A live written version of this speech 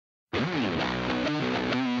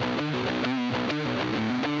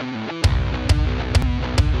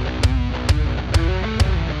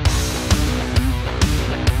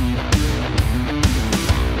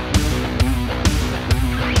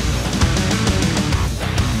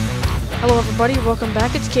Hello everybody, welcome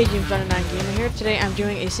back. It's KGM79 Gamer here. Today I'm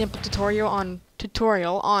doing a simple tutorial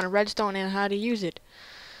on Redstone and how to use it.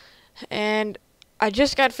 And I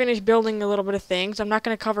just got finished building a little bit of things. I'm not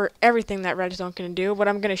going to cover everything that Redstone can do, but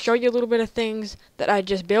I'm going to show you a little bit of things that I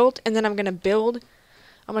just built, and then I'm going to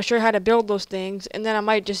show you how to build those things, and then I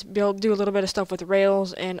might just do a little bit of stuff with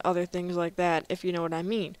rails and other things like that, if you know what I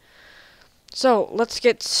mean. So, let's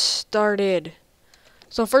get started.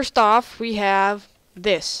 So first off, we have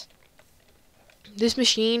this. This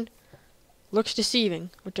machine looks deceiving,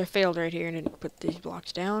 which I failed right here and didn't put these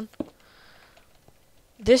blocks down.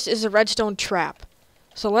 This is a redstone trap.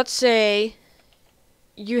 So let's say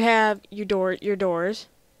you have your doors.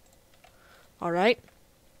 Alright?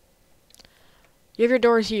 You have your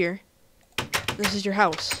doors here. This is your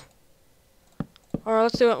house. Or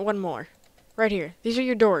let's do it one more. Right here. These are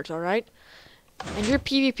your doors, alright? And you're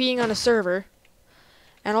PvPing on a server,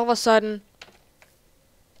 and all of a sudden,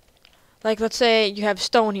 like, let's say you have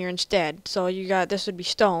stone here instead. So this would be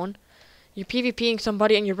stone. You're PvPing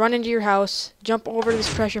somebody and you run into your house, jump over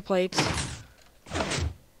these pressure plates.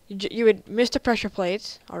 You would miss the pressure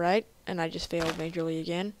plates, alright? And I just failed majorly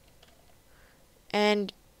again.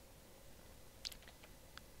 And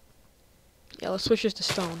yeah, let's switch this to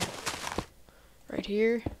stone. Right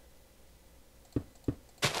here.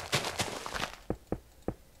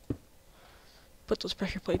 Put those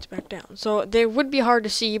pressure plates back down. So they would be hard to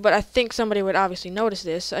see, but I think somebody would obviously notice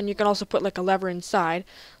this. And you can also put like a lever inside.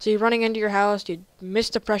 So you're running into your house, you miss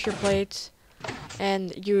the pressure plates,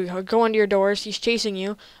 and you go into your doors, he's chasing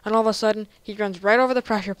you, and all of a sudden he runs right over the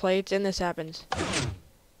pressure plates, and this happens.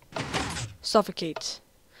 Suffocates.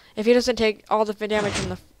 If he doesn't take all the damage from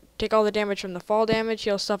the fall damage,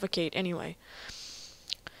 he'll suffocate anyway.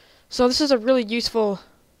 So this is a really useful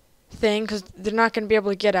thing, because they're not going to be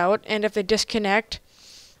able to get out, and if they disconnect,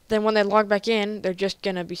 then when they log back in, they're just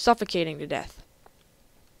going to be suffocating to death.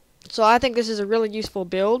 So I think this is a really useful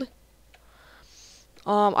build.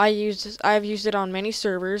 I've used it on many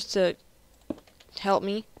servers to help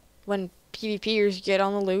me when PvPers get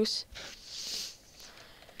on the loose.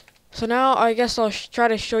 So now I guess I'll try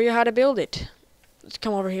to show you how to build it. Let's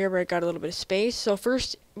come over here where I got a little bit of space. So the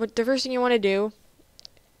first thing you want to do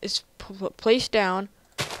is place down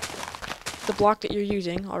the block that you're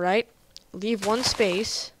using, alright? Leave one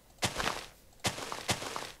space.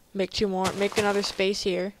 Make two more. Make another space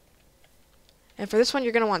here. And for this one,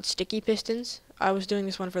 you're going to want sticky pistons. I was doing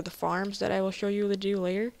this one for the farms that I will show you to do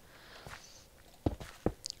later.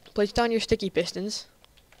 Place down your sticky pistons.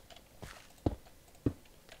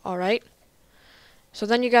 Alright. So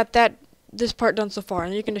then you got this part done so far,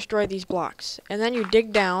 and you can destroy these blocks. And then you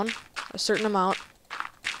dig down a certain amount.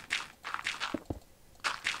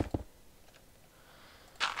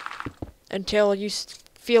 Until you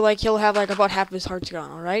feel like he'll have like about half of his hearts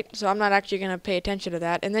gone, alright? So I'm not actually going to pay attention to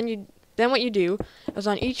that. And then what you do is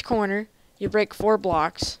on each corner, you break 4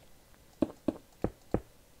 blocks.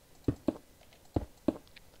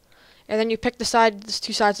 And then you pick the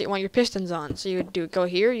two sides that you want your pistons on. So you would go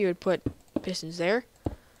here, you would put pistons there.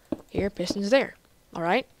 Here, pistons there.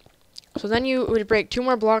 Alright? So then you would break 2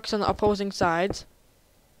 more blocks on the opposing sides.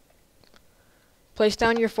 Place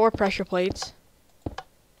down your 4 pressure plates.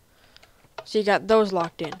 So you got those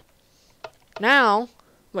locked in. Now,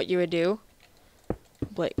 what you would do,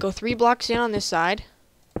 go 3 blocks in on this side,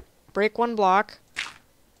 break 1 block,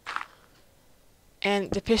 and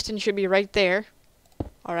the piston should be right there.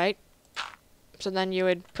 Alright? So then you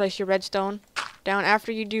would place your redstone down.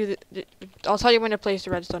 After you do I'll tell you when to place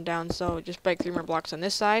the redstone down, so just break 3 more blocks on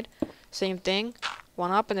this side. Same thing.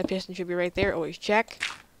 1 up, and the piston should be right there. Always check.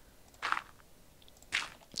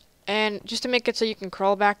 And just to make it so you can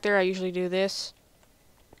crawl back there, I usually do this.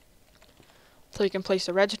 So you can place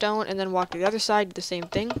the redstone and then walk to the other side, do the same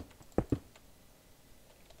thing.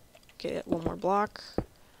 Okay, 1 more block.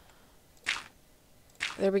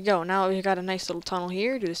 There we go. Now we've got a nice little tunnel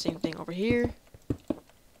here. Do the same thing over here.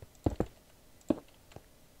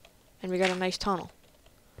 And we got a nice tunnel.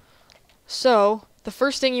 So, the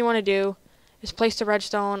first thing you want to do is place the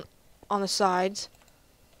redstone on the sides,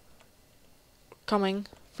 coming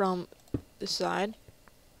from this side.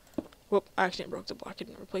 Whoop, I accidentally broke the block. I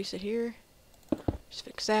didn't replace it here. Just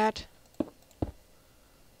fix that.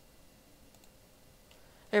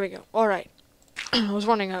 There we go. Alright. I was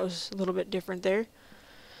wondering that was a little bit different there.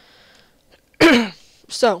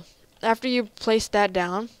 So, after you place that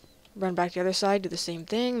down, run back to the other side, do the same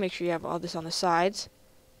thing. Make sure you have all this on the sides.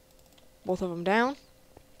 Both of them down.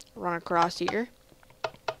 Run across here.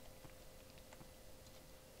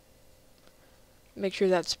 Make sure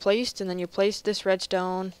that's placed, and then you place this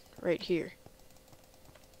redstone right here.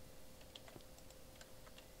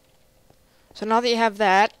 So now that you have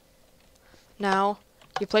that, now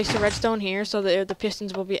you place the redstone here so that the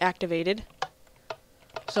pistons will be activated.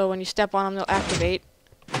 So when you step on them, they'll activate.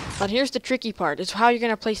 But here's the tricky part, is how you're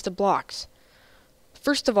going to place the blocks.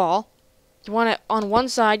 First of all, you want to, on one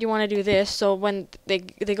side, you want to do this, so when they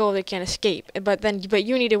go, they can't escape. But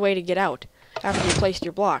you need a way to get out after you placed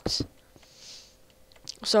your blocks.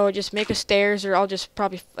 So just make a stairs, or I'll just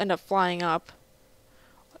probably end up flying up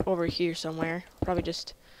over here somewhere. Probably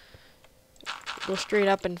just go straight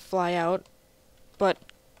up and fly out. But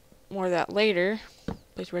more of that later.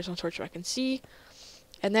 Place a redstone torch so I can see.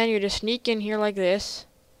 And then you just sneak in here like this.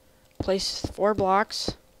 Place 4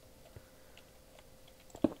 blocks.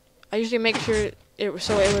 I usually make sure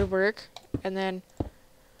so it would work, and then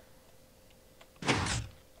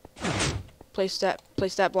place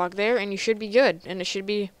that block there, and you should be good, and it should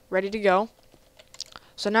be ready to go.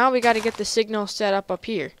 So now we got to get the signal set up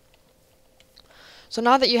here. So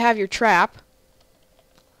now that you have your trap,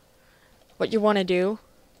 what you want to do,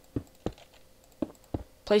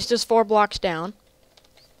 place those 4 blocks down,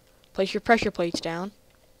 place your pressure plates down.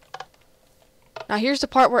 Now here's the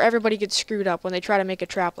part where everybody gets screwed up when they try to make a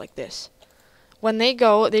trap like this. When they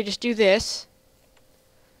go, they just do this.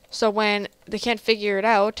 So when they can't figure it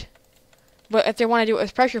out, but if they want to do it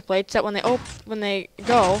with pressure plates, that when they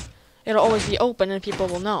go, it'll always be open and people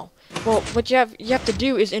will know. Well, what you have to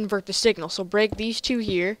do is invert the signal. So break these 2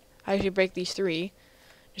 here. I usually break these 3.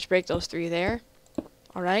 Just break those 3 there.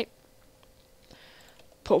 All right.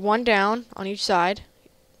 Put 1 down on each side.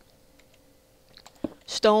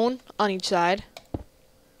 Stone on each side.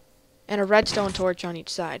 And a redstone torch on each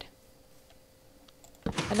side.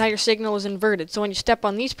 And now your signal is inverted. So when you step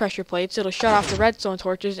on these pressure plates, it'll shut off the redstone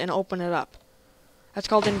torches and open it up. That's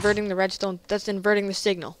called inverting the redstone. That's inverting the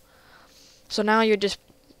signal. So now you'd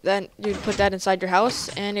put that inside your house,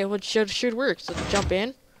 and it should work. So jump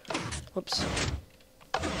in. Whoops.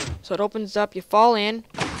 So it opens up. You fall in,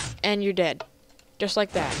 and you're dead, just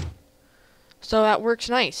like that. So that works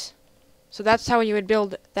nice. So that's how you would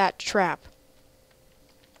build that trap.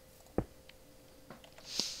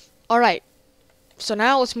 Alright, so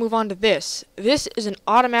now let's move on to this. This is an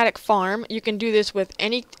automatic farm. You can do this with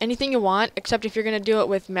anything you want, except if you're going to do it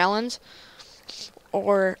with melons.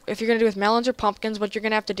 Or if you're going to do it with melons or pumpkins, what you're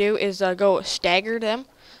going to have to do is go stagger them.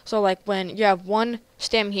 So like when you have 1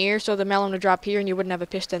 stem here, so the melon would drop here and you wouldn't have a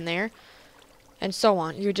piston there. And so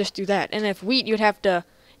on. You would just do that. And if wheat, you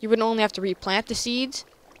wouldn't only have to replant the seeds,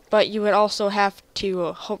 but you would also have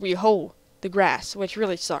to hoe the grass, which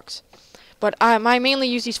really sucks. But I mainly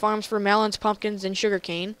use these farms for melons, pumpkins, and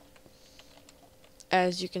sugarcane.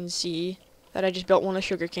 As you can see, that I just built one of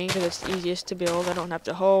sugarcane because it's the easiest to build. I don't have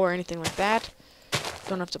to hoe or anything like that.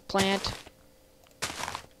 Don't have to plant.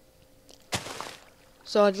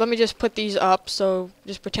 So let me just put these up, so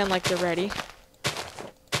just pretend like they're ready.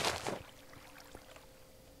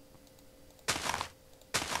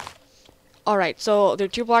 Alright, so they're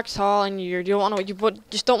 2 blocks tall, and you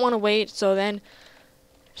just don't want to wait, so then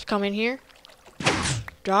just come in here.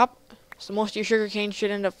 Drop. So most of your sugarcane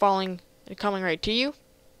should end up falling and coming right to you.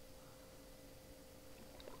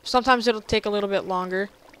 Sometimes it'll take a little bit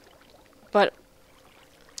longer. But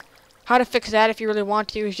how to fix that if you really want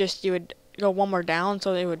to is just you would go 1 more down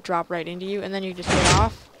so they would drop right into you, and then you just get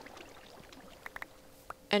off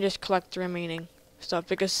and just collect the remaining stuff,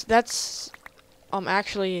 because that's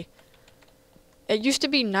actually, it used to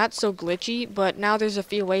be not so glitchy, but now there's a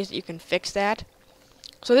few ways that you can fix that.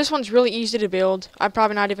 So this one's really easy to build. I'm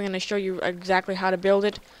probably not even going to show you exactly how to build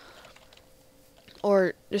it,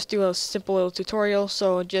 or just do a simple little tutorial.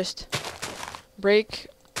 So just break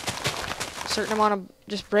a certain amount of,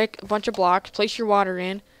 just break a bunch of blocks, place your water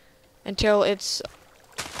in until it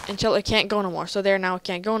can't go no more. So there, now it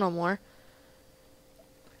can't go no more.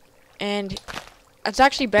 And it's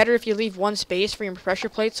actually better if you leave 1 space for your pressure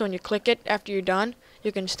plate, so when you click it after you're done,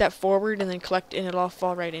 you can step forward and then collect, and it'll all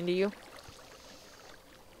fall right into you.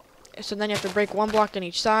 So then you have to break 1 block on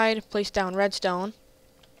each side, place down redstone,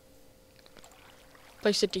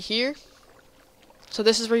 place it to here. So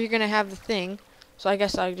this is where you're going to have the thing. So I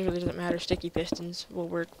guess it really doesn't matter. Sticky pistons will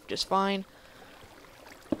work just fine.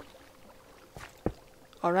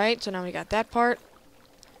 Alright, so now we got that part.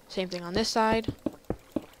 Same thing on this side.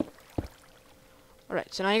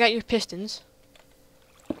 Alright, so now you got your pistons.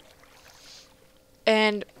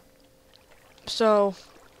 And so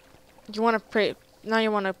you want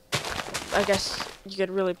to I guess you could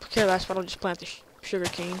really care less, but I'll just plant the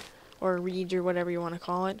sugarcane or reeds or whatever you want to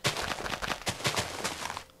call it.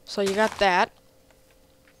 So you got that.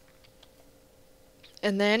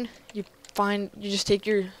 And then you just take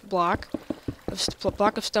your block of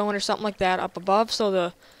stone or something like that up above,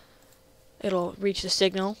 so it'll reach the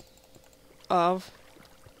signal of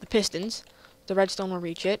the pistons. The redstone will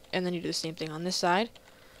reach it, and then you do the same thing on this side.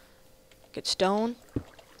 Get stone.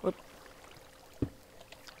 Whoop.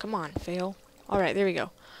 Come on, fail. Alright, there we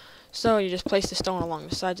go. So you just place the stone along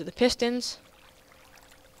the sides of the pistons.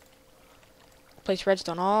 Place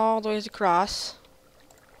redstone all the ways across.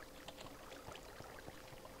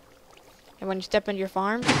 And when you step into your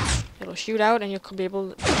farm, it'll shoot out and you'll be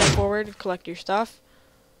able to step forward and collect your stuff.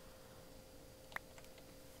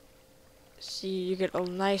 See, you get a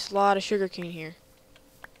nice lot of sugarcane here.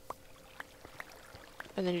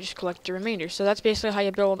 And then you just collect your remainder. So that's basically how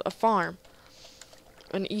you build a farm.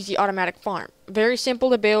 An easy automatic farm. Very simple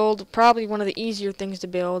to build, probably one of the easier things to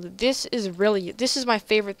build. This is my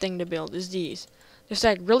favorite thing to build, is these. Just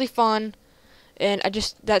like really fun, and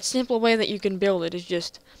that simple way that you can build it is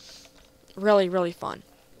just really, really fun.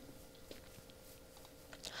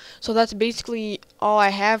 So that's basically all I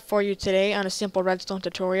have for you today on a simple redstone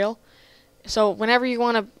tutorial. So whenever you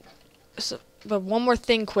want to, but one more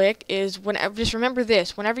thing quick is just remember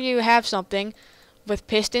this, whenever you have something with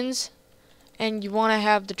pistons, and you want to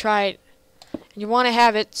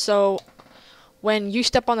have it so when you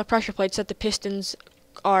step on the pressure plates that the pistons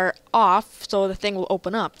are off, so the thing will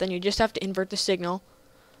open up. Then you just have to invert the signal,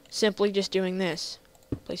 simply just doing this.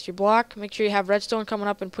 Place your block, make sure you have redstone coming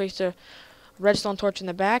up, and place a redstone torch in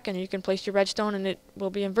the back, and you can place your redstone and it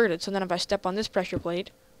will be inverted. So then if I step on this pressure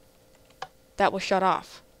plate, that will shut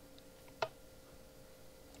off.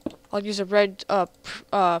 I'll use a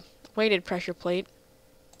weighted pressure plate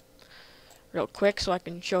real quick so I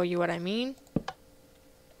can show you what I mean.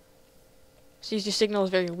 See, the signal is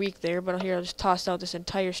very weak there, but here I'll just toss out this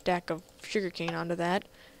entire stack of sugarcane onto that,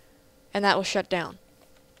 and that will shut down.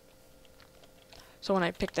 So when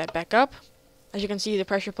I pick that back up, as you can see, the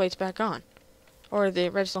pressure plate's back on, or the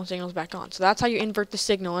redstone signal's back on. So that's how you invert the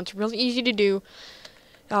signal, and it's really easy to do.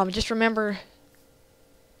 Just remember,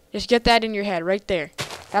 just get that in your head right there.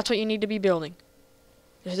 That's what you need to be building.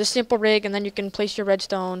 There's this simple rig, and then you can place your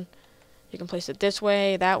redstone. You can place it this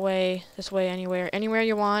way, this way, anywhere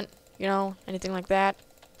you want, you know, anything like that,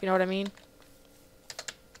 if you know what I mean.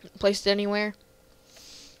 Place it anywhere.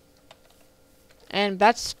 And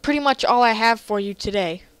that's pretty much all I have for you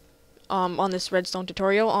today, on this redstone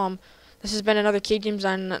tutorial. This has been another KGames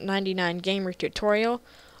on 99 Gamer tutorial.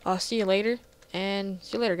 I'll see you later,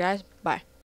 guys. Bye.